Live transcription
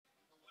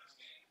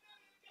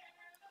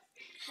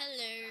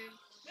Hello.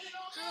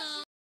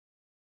 Hello.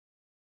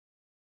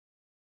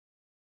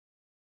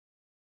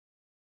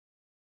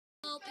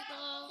 Hello,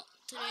 people.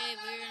 Today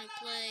we're gonna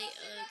play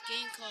a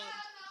game called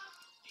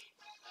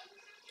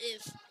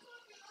If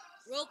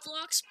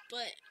Roblox,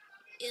 but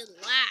it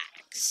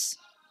lags.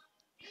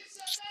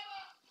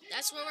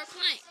 That's what we're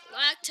playing.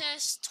 Lag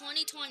test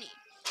 2020.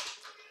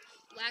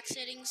 Lag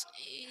settings.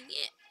 And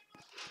yeah.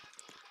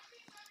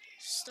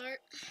 Start.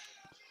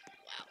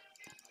 Wow.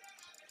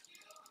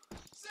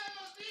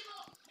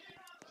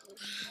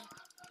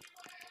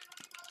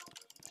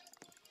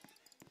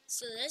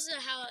 So this is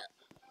how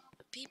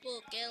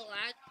people get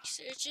lag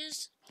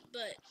searches,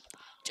 but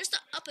just to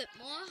up it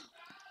more.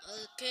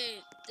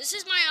 Okay, this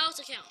is my alt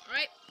account,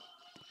 right?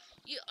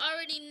 You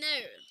already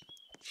know.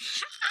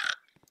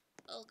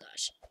 Oh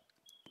gosh,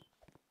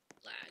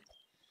 lag.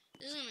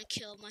 This is gonna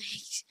kill my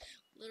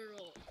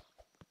literal.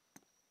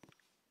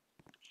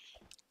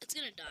 It's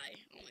gonna die.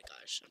 Oh my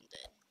gosh, I'm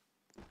dead.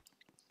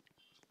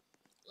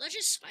 Let's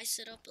just spice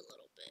it up a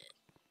little bit.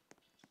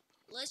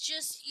 Let's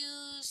just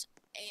use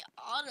a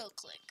auto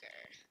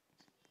clicker.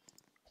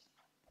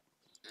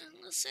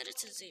 And let's set it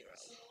to 0.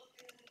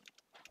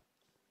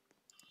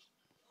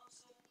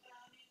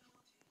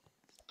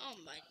 Oh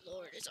my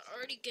lord, it's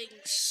already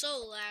getting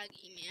so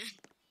laggy, man.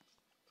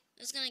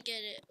 It's gonna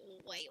get it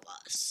way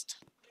worst.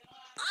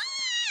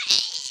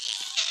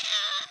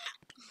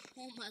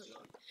 Oh my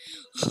lord.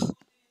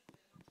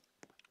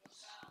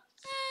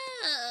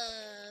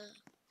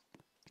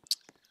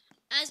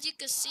 As you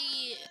can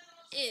see,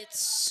 it's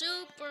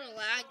super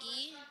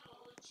laggy.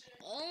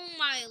 Oh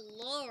my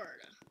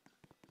lord.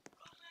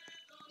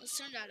 Let's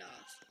turn that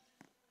off.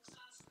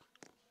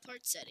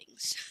 Part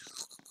settings.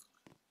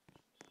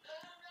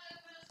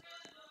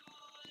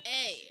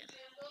 A.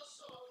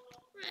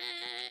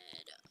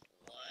 Red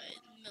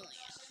 1,000,000.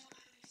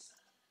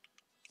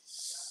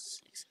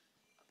 6.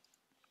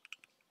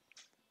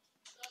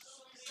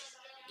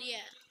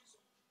 Yeah.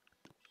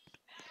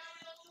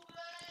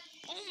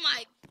 Oh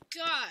my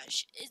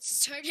gosh.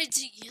 It's turned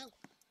into yellow.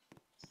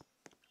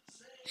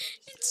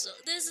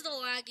 This is the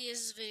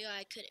laggiest video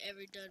I could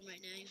ever done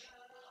right now.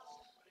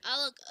 I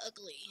look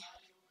ugly.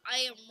 I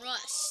am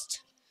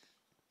Rust.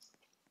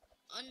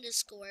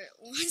 Underscore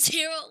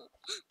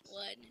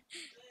 101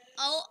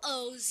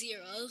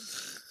 000.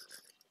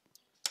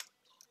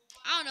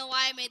 I don't know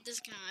why I made this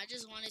account. I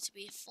just want it to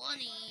be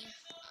funny.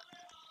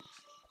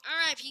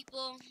 Alright,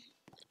 people.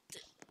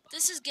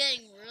 This is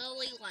getting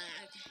really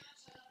lag.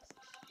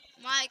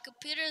 My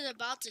computer is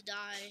about to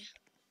die.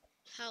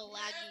 How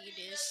laggy it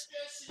is.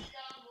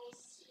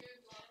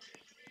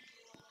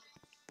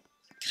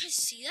 Guys,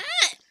 see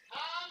that?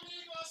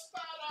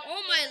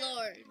 Oh my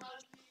lord.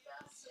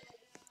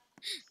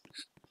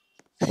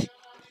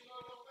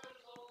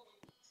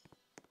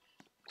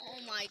 Oh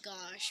my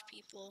gosh,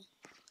 people.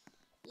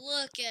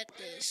 Look at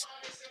this.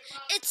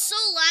 It's so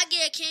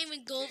laggy I can't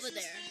even go over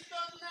there.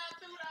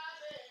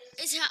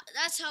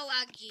 That's how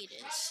laggy it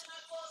is.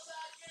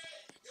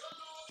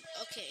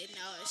 Okay,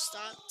 now I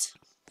stopped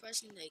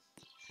pressing the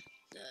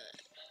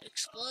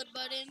explode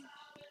button.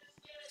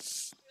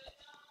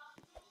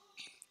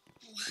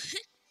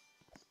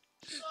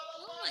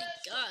 Oh my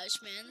gosh,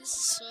 man, this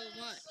is so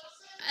much.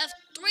 I have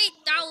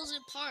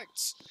 3,000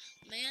 parts,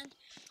 man.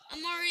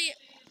 I'm already.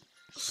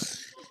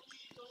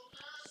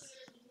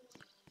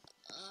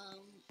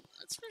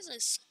 Let's press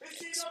explode.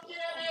 Oh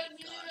my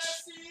gosh.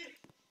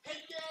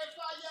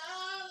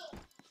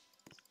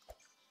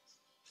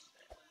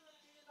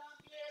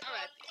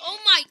 Alright. Oh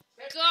my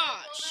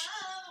gosh.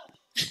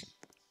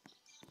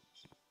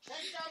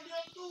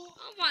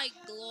 Oh my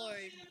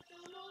lord.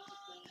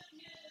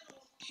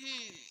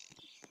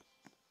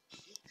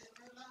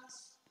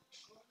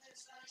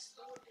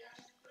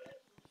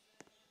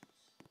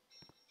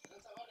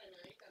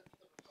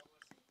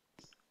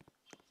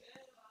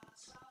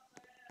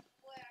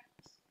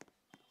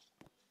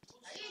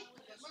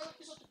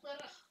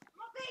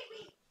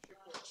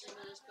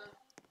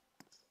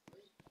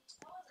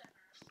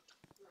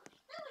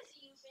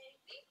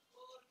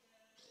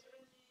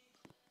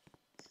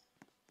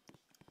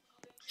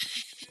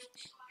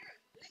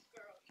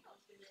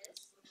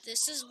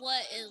 This is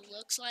what it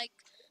looks like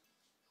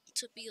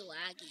to be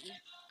laggy.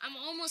 I'm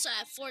almost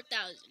at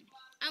 4,000.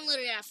 I'm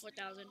literally at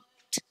 4,000.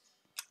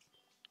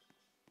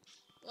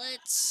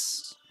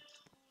 Let's.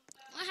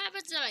 What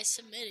happens if I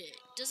submit it?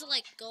 Does it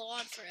like go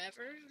on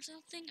forever or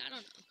something? I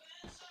don't know.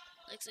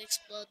 Let's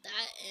explode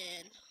that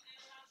and.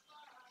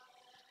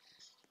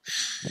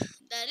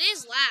 That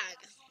is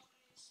lag.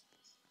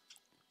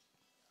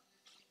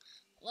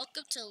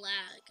 Welcome to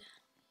lag.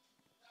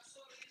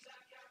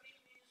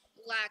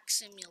 Lag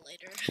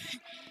simulator.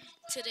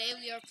 Today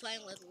we are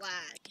playing with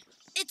lag.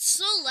 It's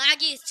so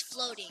laggy it's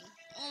floating.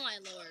 Oh my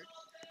lord.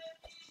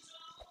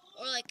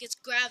 Or like it's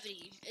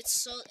gravity. It's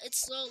so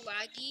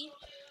laggy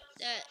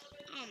that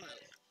oh my,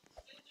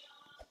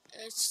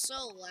 it's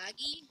so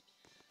laggy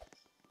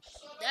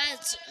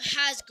that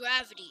has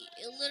gravity.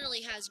 It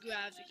literally has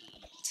gravity.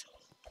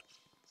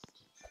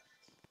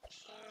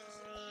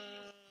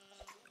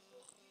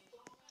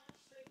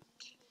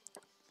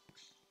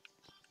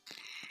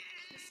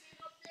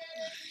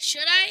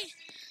 should I?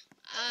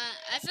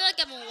 I feel like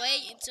I'm gonna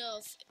wait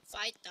until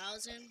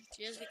 5,000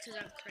 just because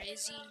I'm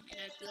crazy and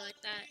I'd be like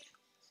that.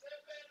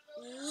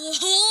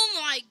 Oh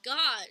my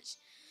gosh!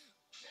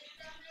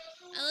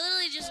 I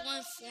literally just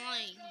went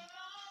flying.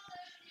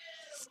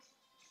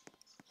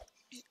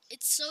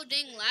 It's so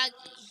dang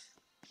laggy.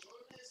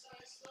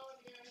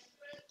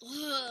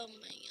 Oh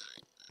my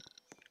god.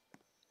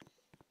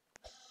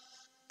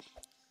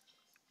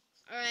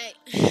 Alright,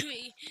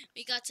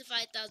 we got to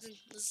 5,000.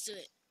 Let's do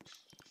it.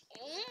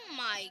 Oh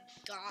my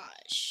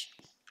gosh.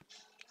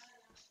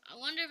 I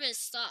wonder if it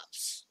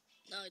stops.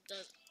 No, it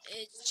doesn't.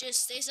 It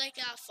just stays like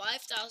at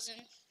 5,000.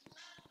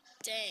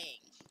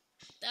 Dang.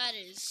 That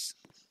is.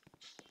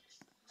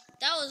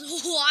 That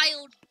was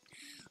wild.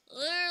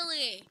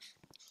 Literally.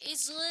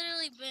 It's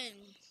literally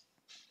been.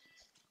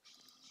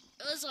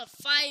 It was a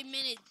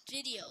 5-minute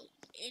video.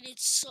 And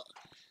it's so.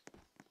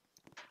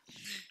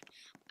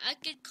 I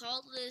could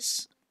call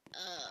this.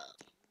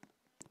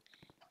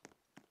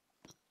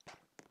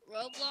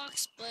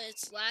 Roblox, but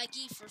it's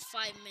laggy for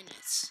 5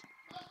 minutes.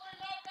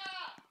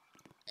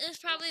 This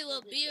probably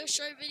will be a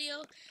short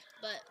video,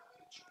 but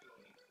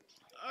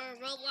or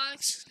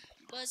Roblox,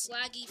 but it's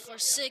laggy for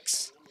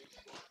 6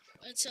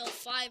 until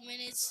 5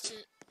 minutes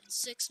to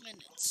 6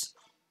 minutes.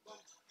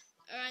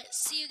 Alright,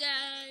 see you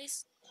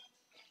guys.